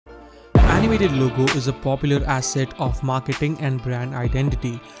animated logo is a popular asset of marketing and brand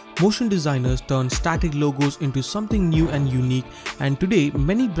identity. Motion designers turn static logos into something new and unique, and today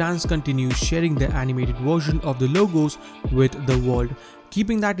many brands continue sharing their animated version of the logos with the world.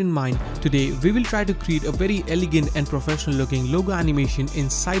 Keeping that in mind, today we will try to create a very elegant and professional looking logo animation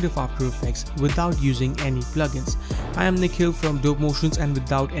inside of After Effects without using any plugins. I am Nikhil from Dope Motions, and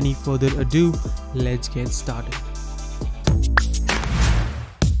without any further ado, let's get started.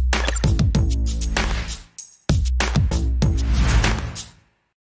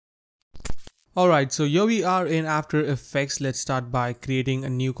 Alright, so here we are in After Effects. Let's start by creating a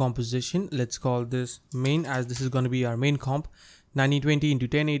new composition. Let's call this main, as this is going to be our main comp. 1920 into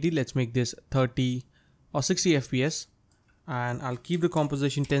 1080. Let's make this 30 or 60 FPS, and I'll keep the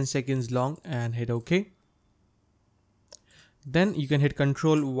composition 10 seconds long and hit OK. Then you can hit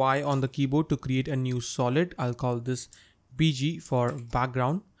Ctrl Y on the keyboard to create a new solid. I'll call this BG for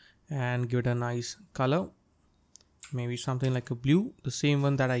background and give it a nice color. Maybe something like a blue, the same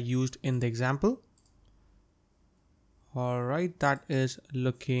one that I used in the example. Alright, that is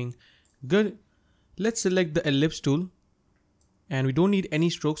looking good. Let's select the ellipse tool, and we don't need any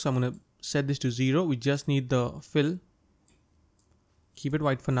strokes, so I'm going to set this to 0. We just need the fill. Keep it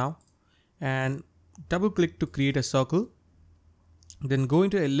white for now, and double click to create a circle. Then go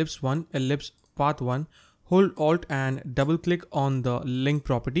into ellipse 1, ellipse path 1. Hold Alt and double click on the link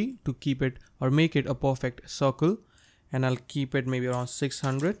property to keep it or make it a perfect circle. And I'll keep it maybe around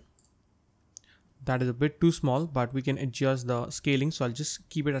 600. That is a bit too small, but we can adjust the scaling. So I'll just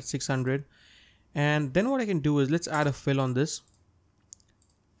keep it at 600. And then what I can do is let's add a fill on this.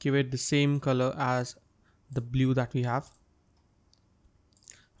 Give it the same color as the blue that we have.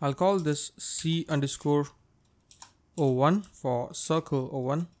 I'll call this C_01 for circle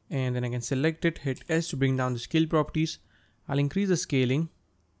 01. And then I can select it, hit S to bring down the scale properties. I'll increase the scaling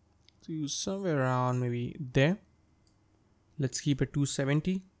to somewhere around maybe there. Let's keep it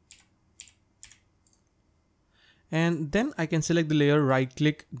 270. And then I can select the layer, right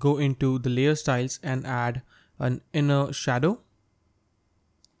click, go into the layer styles and add an inner shadow.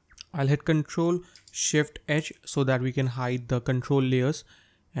 I'll hit Ctrl Shift H so that we can hide the control layers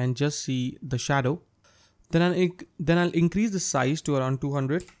and just see the shadow. Then I'll increase the size to around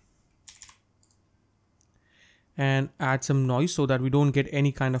 200 and add some noise so that we don't get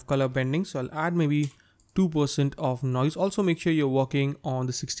any kind of color bending. So I'll add maybe 2% of noise. Also make sure you're working on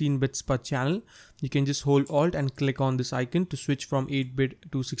the 16 bits per channel. You can just hold Alt and click on this icon to switch from 8-bit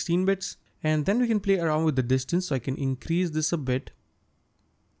to 16 bits. And then we can play around with the distance. So I can increase this a bit.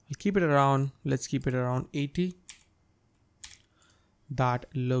 I'll keep it around, let's keep it around 80. That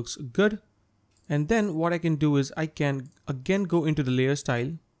looks good. And then what I can do is I can again go into the layer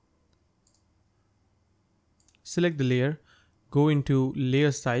style. Select the layer, go into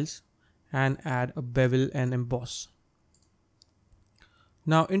layer styles, and add a bevel and emboss.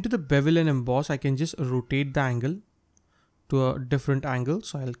 Now into the bevel and emboss, I can just rotate the angle to a different angle.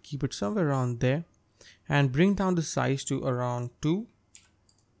 So I'll keep it somewhere around there and bring down the size to around 2.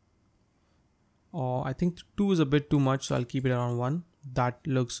 Or I think 2 is a bit too much, so I'll keep it around 1. That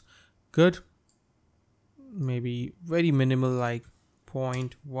looks good. Maybe very minimal, like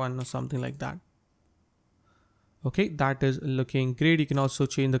 0.1 or something like that. Okay, that is looking great. You can also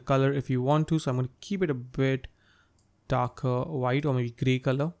change the color if you want to. So I'm going to keep it a bit darker white or maybe gray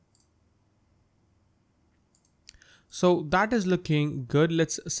color. So that is looking good.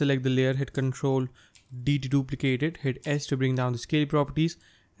 Let's select the layer, hit Ctrl D to duplicate it, hit S to bring down the scale properties,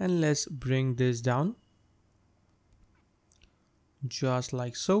 and let's bring this down. Just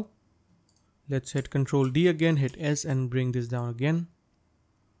like so. Let's hit Ctrl D again, hit S and bring this down again.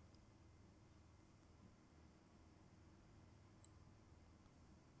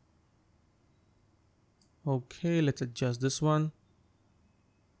 Okay, let's adjust this one.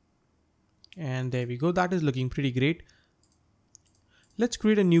 And there we go. That is looking pretty great. Let's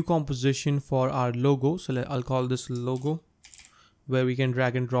create a new composition for our logo. So I'll call this logo, where we can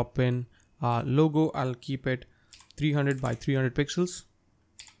drag and drop in our logo. I'll keep it 300 by 300 pixels.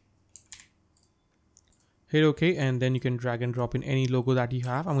 Hit OK, and then you can drag and drop in any logo that you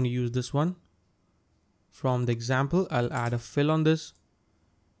have. I'm going to use this one. From the example, I'll add a fill on this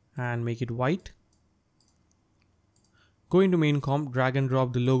and make it white. Go into main comp, drag and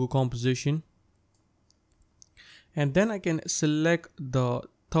drop the logo composition. And then I can select the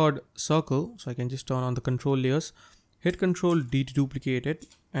third circle. So I can just turn on the control layers, hit Ctrl D to duplicate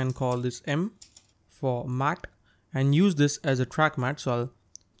it and call this M for matte and use this as a track matte. So I'll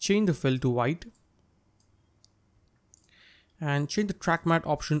change the fill to white and change the track matte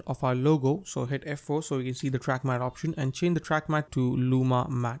option of our logo. So hit F4 so you can see the track matte option and change the track matte to Luma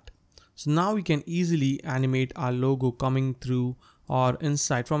matte. So now we can easily animate our logo coming through or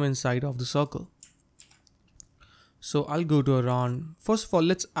from inside of the circle. So I'll go to around, first of all,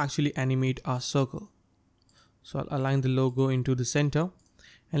 let's actually animate our circle. So I'll align the logo into the center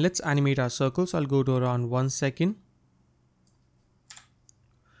and let's animate our circle. So I'll go to around 1 second.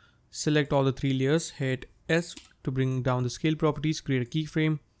 Select all the 3 layers, hit S to bring down the scale properties, create a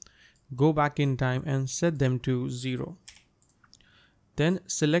keyframe, go back in time and set them to 0. Then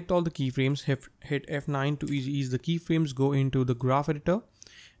select all the keyframes, hit F9 to ease the keyframes, go into the graph editor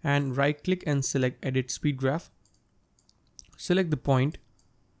and right click and select edit speed graph. Select the point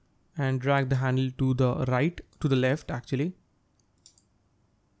and drag the handle to the left actually,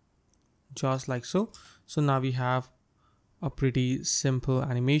 just like so. So now we have a pretty simple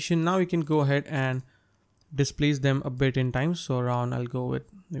animation. Now we can go ahead and displace them a bit in time. So around, I'll go with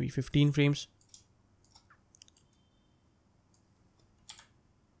maybe 15 frames.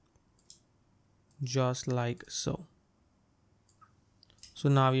 Just like so. So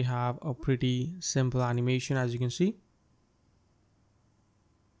now we have a pretty simple animation, as you can see.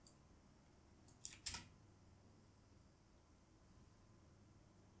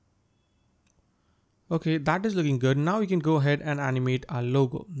 Okay, that is looking good. Now we can go ahead and animate our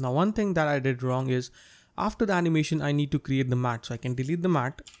logo. Now one thing that I did wrong is after the animation I need to create the matte. So I can delete the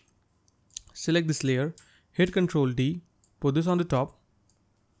matte, select this layer, hit Ctrl D, put this on the top,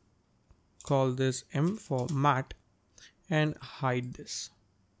 call this M for matte and hide this.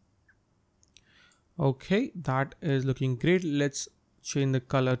 Okay, that is looking great. Let's change the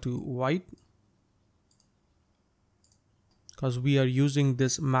color to white, because we are using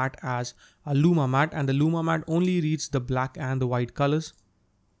this matte as a Luma matte and the Luma matte only reads the black and the white colors.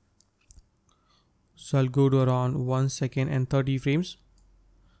 So I'll go to around 1 second and 30 frames.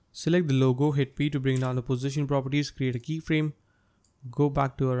 Select the logo, hit P to bring down the position properties, create a keyframe, go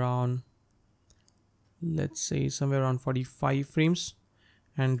back to around, let's say somewhere around 45 frames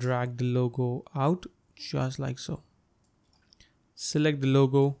and drag the logo out just like so. Select the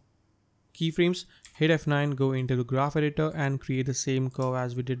logo, keyframes, hit F9, go into the graph editor and create the same curve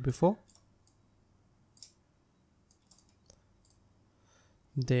as we did before.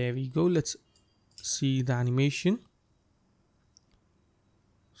 There we go. Let's see the animation.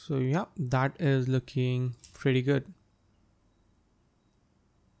 So yeah, that is looking pretty good.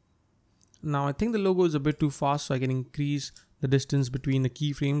 Now I think the logo is a bit too fast, so I can increase the distance between the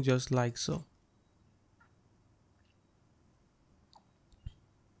keyframes just like so.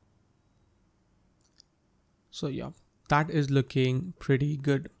 So yeah, that is looking pretty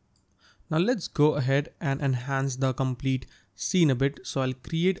good. Now let's go ahead and enhance the complete scene a bit. So I'll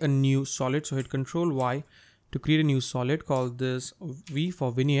create a new solid. So hit Ctrl Y to create a new solid, call this V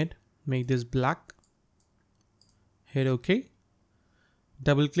for vignette, make this black, hit OK.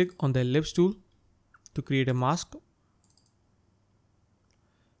 Double click on the ellipse tool to create a mask.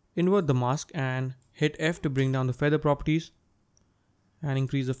 Invert the mask and hit F to bring down the feather properties and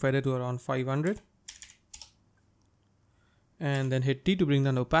increase the feather to around 500. And then hit T to bring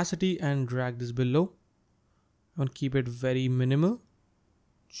down the opacity and drag this below. And keep it very minimal,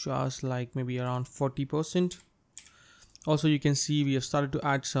 just like maybe around 40%. Also, you can see we have started to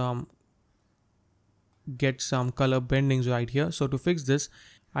add get some color bendings right here. So to fix this,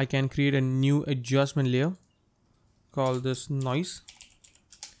 I can create a new adjustment layer, call this noise,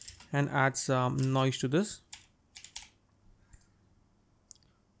 and add some noise to this.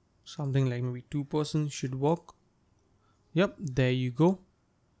 Something like maybe 2% should work. Yep, there you go.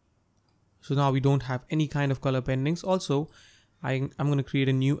 So now we don't have any kind of color bendings. Also, I'm going to create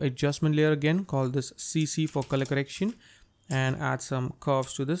a new adjustment layer again, call this CC for color correction, and add some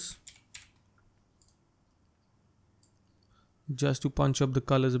curves to this, just to punch up the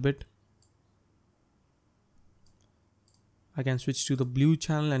colors a bit. I can switch to the blue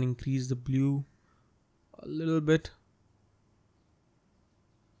channel and increase the blue a little bit,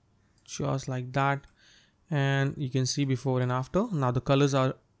 just like that. And you can see before and after. Now the colors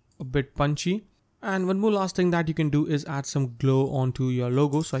are a bit punchy. And one more last thing that you can do is add some glow onto your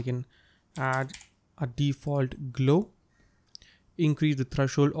logo. So I can add a default glow, increase the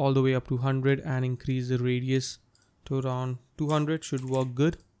threshold all the way up to 100 and increase the radius to around 200. Should work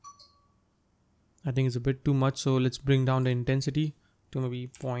good. I think it's a bit too much, so let's bring down the intensity to maybe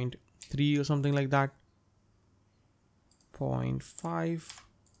 0.3 or something like that. 0.5.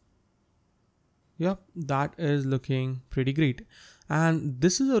 Yep, that is looking pretty great. And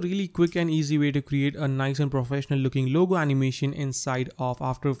this is a really quick and easy way to create a nice and professional looking logo animation inside of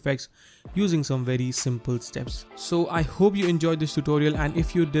After Effects using some very simple steps. So I hope you enjoyed this tutorial, and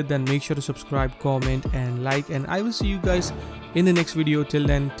if you did, then make sure to subscribe, comment and like, and I will see you guys in the next video. Till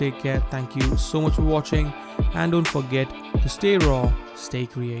then, take care. Thank you so much for watching, and don't forget to stay raw, stay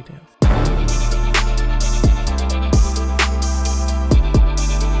creative.